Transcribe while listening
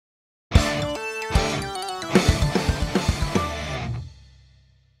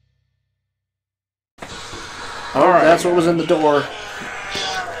Alright. That's what was in the door.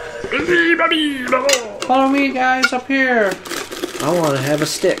 Follow me, guys, up here. I want to have a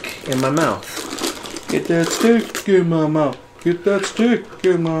stick in my mouth. Get that stick in my mouth. Get that stick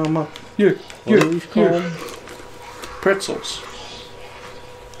in my mouth. Yeah, yeah. Pretzels.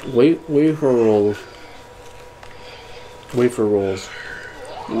 Wafer rolls. Wafer rolls.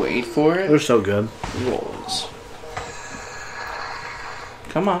 Wait for it. They're so good. Rolls.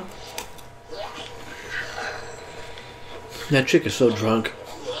 Come on. That chick is so drunk.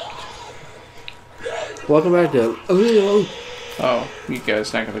 Welcome back to... Oh, you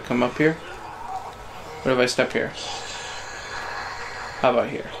guys not gonna come up here? What if I step here? How about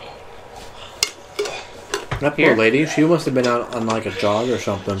here? That poor lady, she must have been out on like a jog or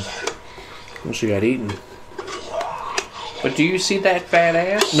something when she got eaten. But do you see that fat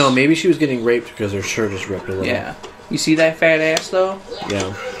ass? No, maybe she was getting raped because her shirt is ripped a little. Yeah. You see that fat ass though? Yeah.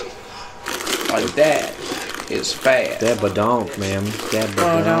 Like that is fat. That badonk, man. That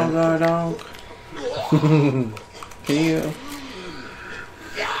badonk. Can you?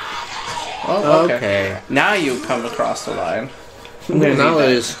 Oh, okay. Now you come across the line. Now it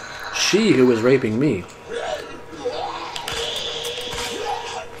is she who was raping me.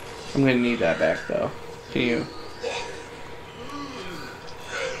 I'm gonna need that back though. Can you?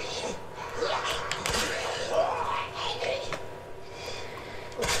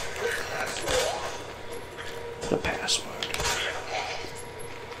 The password.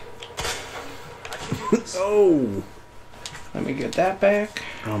 Oh. Let me get that back.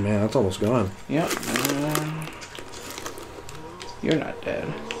 Oh man, that's almost gone. Yep. You're not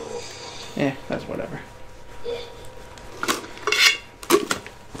dead. Eh, that's whatever.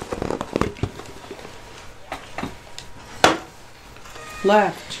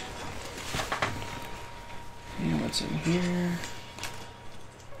 Left. And what's in here?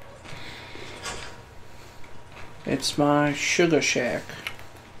 It's my sugar shack.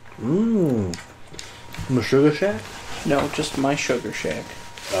 Mmm. My sugar shack? No, just my sugar shack.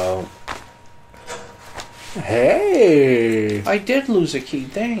 Oh. Hey! I did lose a key.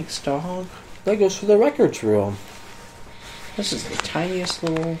 Thanks, dog. That goes for the records room. This is the tiniest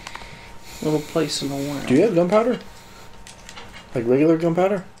little place in the world. Do you have gunpowder? Like regular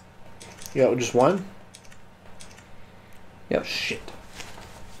gunpowder? You got just one? Yep. Shit.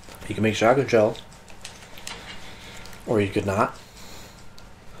 You can make shotgun shells. Or you could not.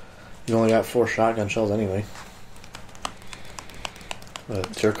 You only got 4 shotgun shells anyway. But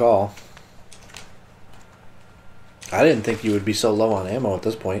it's your call. I didn't think you would be so low on ammo at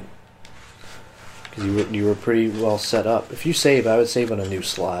this point. Because you were pretty well set up. If you save, I would save on a new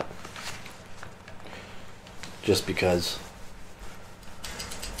slot. Just because.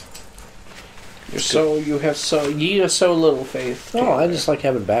 You have so little faith. No, I just like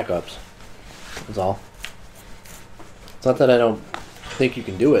having backups. That's all. It's not that I don't think you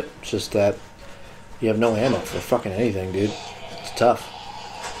can do it. It's just that you have no ammo for fucking anything, dude. It's tough.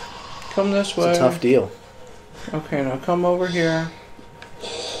 Come this way. It's a tough deal. Okay, now come over here.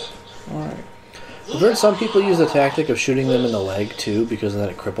 Alright. I've heard some people use the tactic of shooting them in the leg, too, because then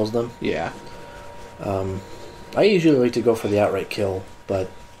it cripples them. Yeah. I usually like to go for the outright kill,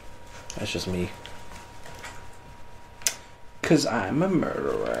 but that's just me. Because I'm a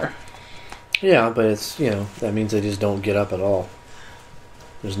murderer. Yeah, but it's, you know, that means they just don't get up at all.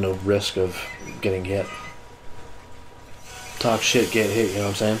 There's no risk of getting hit. Talk shit, get hit, you know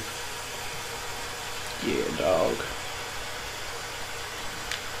what I'm saying? Yeah, dog.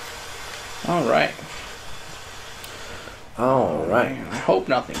 Alright. Alright. I hope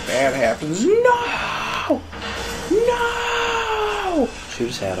nothing bad happens. No! No! Shoot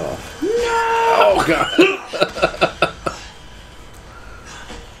his hat off. No! Oh, God.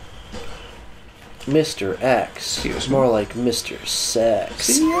 Mr. X. It's more like Mr. Sex.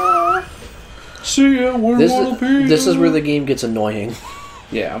 See ya! See ya, this is where the game gets annoying.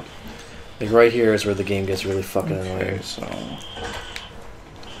 Yeah. Like right here is where the game gets really fucking annoying. So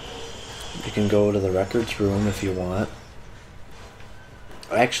you can go to the records room if you want.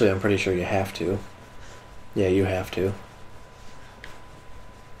 Actually, I'm pretty sure you have to. Yeah, you have to.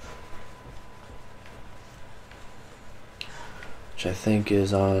 Which I think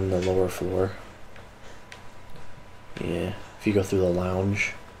is on the lower floor. Yeah, if you go through the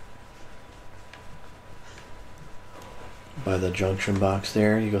lounge. By the junction box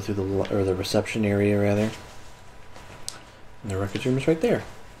there, you go through the reception area rather. And the records room is right there.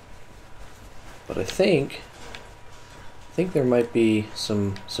 But I think there might be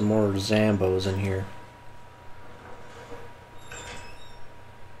some more Zambos in here.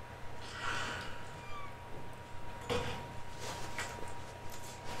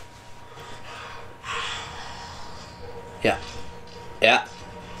 Yeah.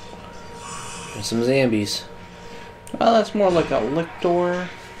 There's some zombies. Well, that's more like a lick door.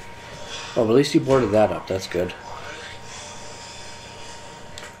 Oh, but at least you boarded that up. That's good.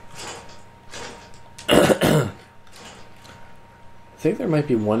 I think there might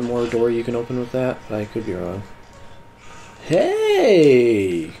be one more door you can open with that, but I could be wrong.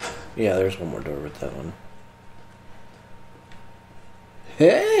 Hey! Yeah, there's one more door with that one.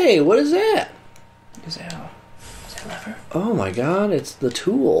 Hey, what is that? Is that lever? Oh my god, it's the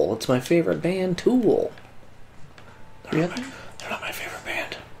Tool. It's my favorite band, Tool. They're not my favorite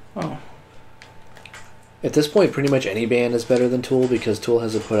band. Oh. At this point, pretty much any band is better than Tool because Tool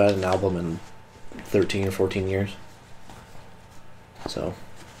hasn't put out an album in 13 or 14 years. So.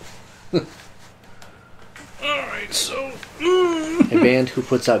 Alright, so. A band who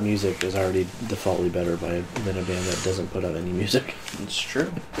puts out music is already defaultly better than a band that doesn't put out any music. It's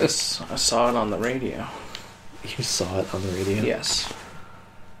true. I saw it on the radio. You saw it on the radio? Yes.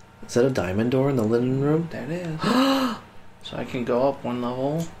 Is that a diamond door in the linen room? That is. So I can go up one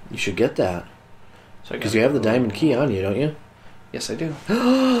level. You should get that. So because you have the diamond key on you, don't you? Yes, I do.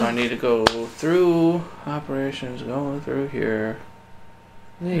 So I need to go through operations, go through here.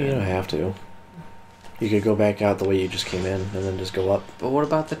 Yeah, you don't have to. You could go back out the way you just came in and then just go up. But what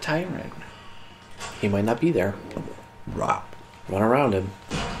about the tyrant? He might not be there. Run around him.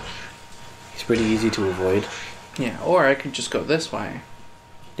 He's pretty easy to avoid. Yeah, or I could just go this way.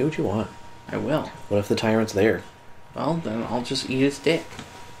 Do what you want. I will. What if the tyrant's there? Well, then I'll just eat his dick.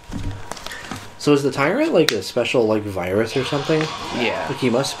 So is the tyrant like a special like virus or something? Yeah. Like he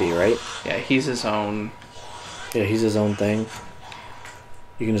must be, right? Yeah, he's his own. Yeah, he's his own thing.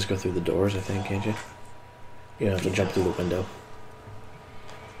 You can just go through the doors, I think, can't you? You don't have to jump through the window.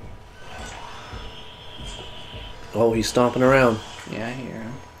 Oh, he's stomping around. Yeah, I hear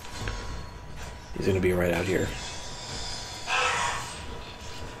him. He's gonna be right out here.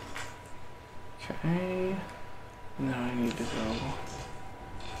 Okay. Now I need to go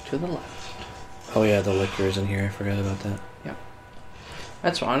to the left. Oh yeah, the liquor is in here. I forgot about that. Yep.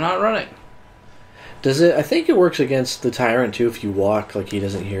 That's why I'm not running. Does it? I think it works against the tyrant too if you walk like he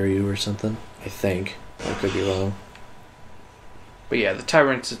doesn't hear you or something. I think. I could be wrong. But yeah, the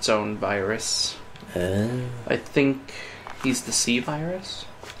tyrant's its own virus. I think he's the C virus.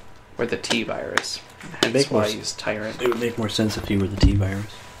 Or the T virus. That's why he's tyrant. It would make more sense if you were the T virus.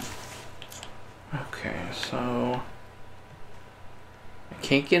 Okay, so I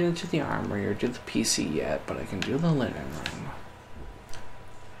can't get into the armory or do the PC yet, but I can do the linen room.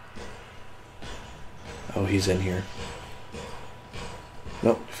 Oh, he's in here.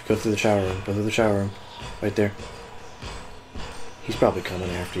 Nope, go through the shower room. Go through the shower room. Right there. He's probably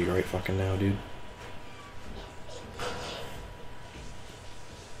coming after you right fucking now, dude.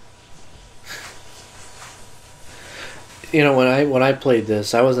 You know, when I played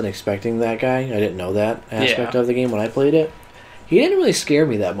this, I wasn't expecting that guy. I didn't know that aspect of the game when I played it. He didn't really scare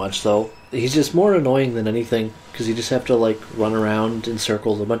me that much, though. He's just more annoying than anything, because you just have to, like, run around in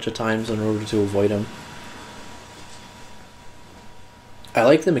circles a bunch of times in order to avoid him. I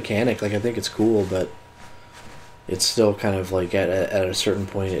like the mechanic, like, I think it's cool, but it's still kind of, like, at a certain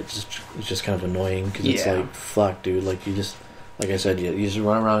point, it's just kind of annoying, because it's like, fuck, dude, like, you just, like I said, you just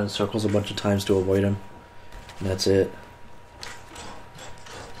run around in circles a bunch of times to avoid him, and that's it.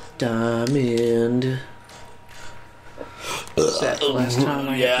 Diamond. Is that the last time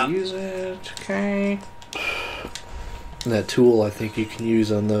I have to use it? Okay. And that tool I think you can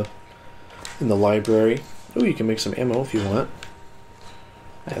use in the library. Oh, you can make some ammo if you want.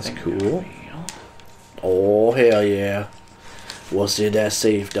 That's cool. Oh, hell yeah. What's in that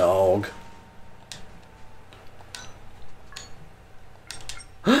safe, dog?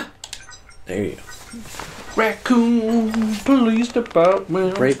 There you go. Raccoon Police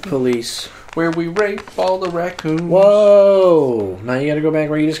Department. Rape police. Where we rape all the raccoons. Whoa! Now you gotta go back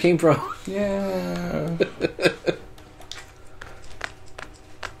where you just came from. Yeah.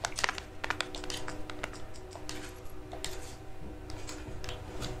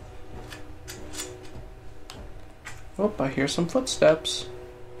 Oh, I hear some footsteps.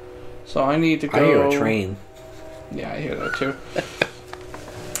 So I need to go... I hear a train. Yeah, I hear that too.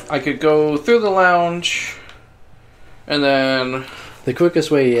 I could go through the lounge, and then... The quickest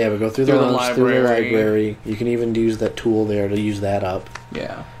way, yeah, but go through the lounge, through the library. library. You can even use that tool there to use that up.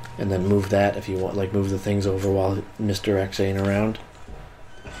 Yeah. And then move that if you want, like move the things over while Mr. X ain't around.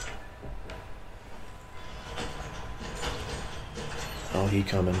 Oh, he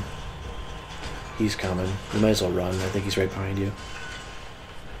coming. He's coming. You might as well run. I think he's right behind you.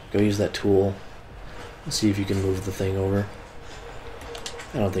 Go use that tool. And see if you can move the thing over.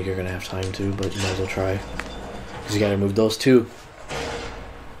 I don't think you're going to have time to, but you might as well try. Because you got to move those two.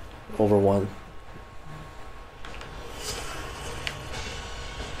 over one.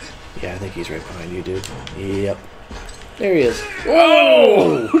 Yeah, I think he's right behind you, dude. Yep. There he is.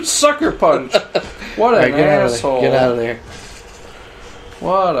 Whoa! Sucker punch! What an asshole. Get out of there.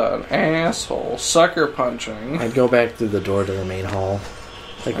 What an asshole. Sucker punching. I'd go back through the door to the main hall.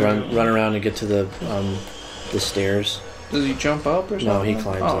 Like run around and get to the stairs. Does he jump up or something? No, he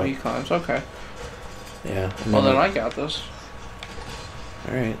climbs up. Oh, he climbs. Okay. Yeah. Well, then I got this.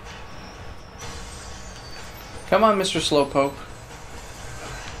 Alright. Come on, Mr. Slowpoke.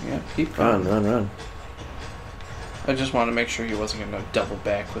 Yeah, keep going. Run. I just want to make sure he wasn't going to double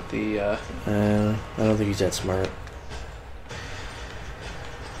back with the... I don't think he's that smart.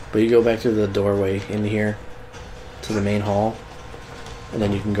 But you go back through the doorway in here to the main hall, and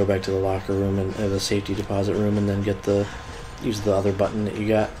then you can go back to the locker room and the safety deposit room, and then use the other button that you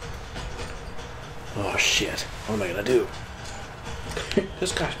got. Oh shit! What am I gonna do?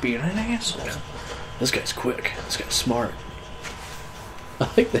 This guy's being an asshole. This guy's quick. This guy's smart. I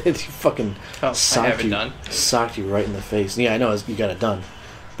like that he fucking socked you right in the face. Yeah, I know you got it done,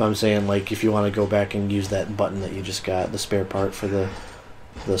 but I'm saying like if you want to go back and use that button that you just got, the spare part for the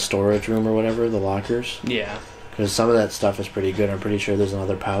storage room or whatever, the lockers. Yeah. Because some of that stuff is pretty good. I'm pretty sure there's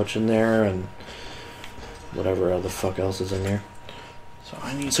another pouch in there and whatever the fuck else is in there.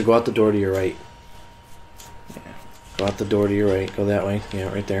 So go out the door to your right. Yeah. Go out the door to your right. Go that way.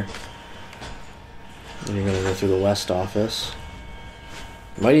 Yeah, right there. Then you're gonna go through the west office.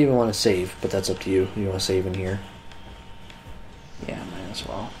 You might even want to save, but that's up to you. You want to save in here? Yeah, might as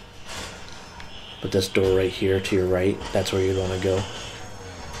well. But this door right here to your right, that's where you'd want to go.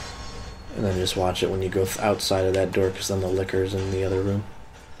 And then just watch it when you go outside of that door, because then the liquor's in the other room.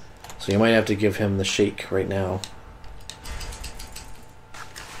 So you might have to give him the shake right now.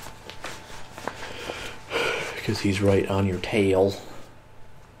 Because he's right on your tail.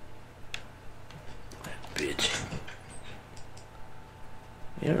 That bitch.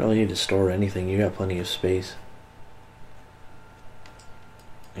 You don't really need to store anything. You got plenty of space.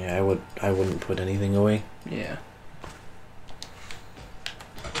 Yeah, I wouldn't put anything away. Yeah.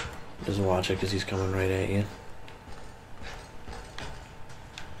 Just watch it because he's coming right at you.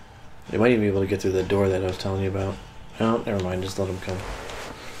 You might even be able to get through the door that I was telling you about. Oh, never mind. Just let him come.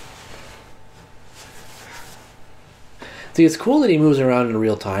 See, it's cool that he moves around in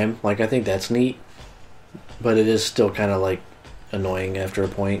real time. Like, I think that's neat. But it is still kind of, like, annoying after a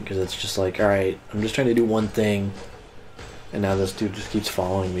point. Because it's just like, alright, I'm just trying to do one thing. And now this dude just keeps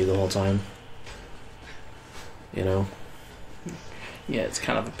following me the whole time. You know? Yeah, it's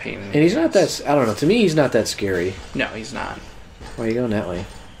kind of a pain in the And he's not that... I don't know. To me, he's not that scary. No, he's not. Why are you going that way?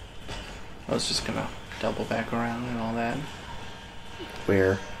 I was just going to double back around and all that.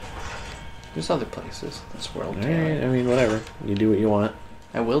 Where? There's other places. This world, Alright, Taylor. I mean, whatever. You do what you want.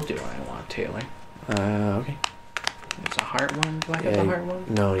 I will do what I want, Taylor. Okay. There's a heart one. Do I have the heart one?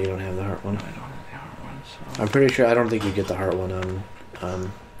 No, you don't have the heart one. No, I don't have the heart one, so... I'm pretty sure... I don't think you get the heart one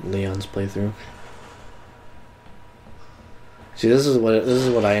on Leon's playthrough. See, this is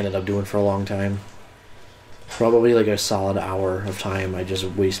what I ended up doing for a long time. Probably like a solid hour of time I just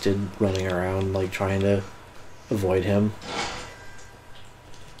wasted running around, like trying to avoid him.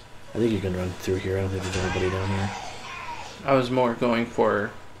 I think you can run through here. I don't think there's anybody down here. I was more going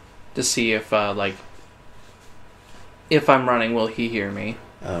to see if if I'm running, will he hear me?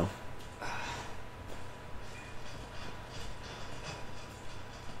 Oh.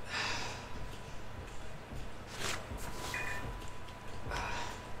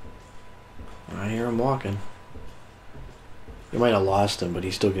 I hear him walking. You might have lost him, but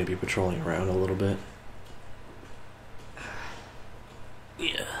he's still going to be patrolling around a little bit.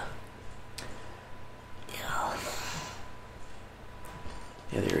 Yeah.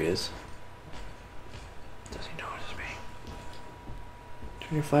 Yeah, there he is. Does he notice me?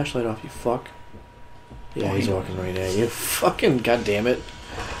 Turn your flashlight off, you fuck. Yeah, he's walking right at you. Fucking goddamn it.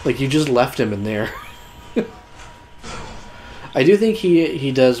 Like, you just left him in there. I do think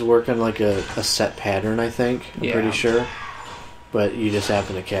he does work on like a set pattern, I think. I'm pretty sure. But you just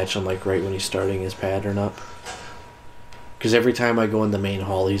happen to catch him like right when he's starting his pattern up. Because every time I go in the main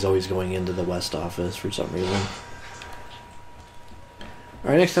hall, he's always going into the west office for some reason.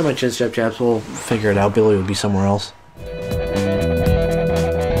 Alright, next time on Chinstrap Chaps, we'll figure it out. Billy will be somewhere else.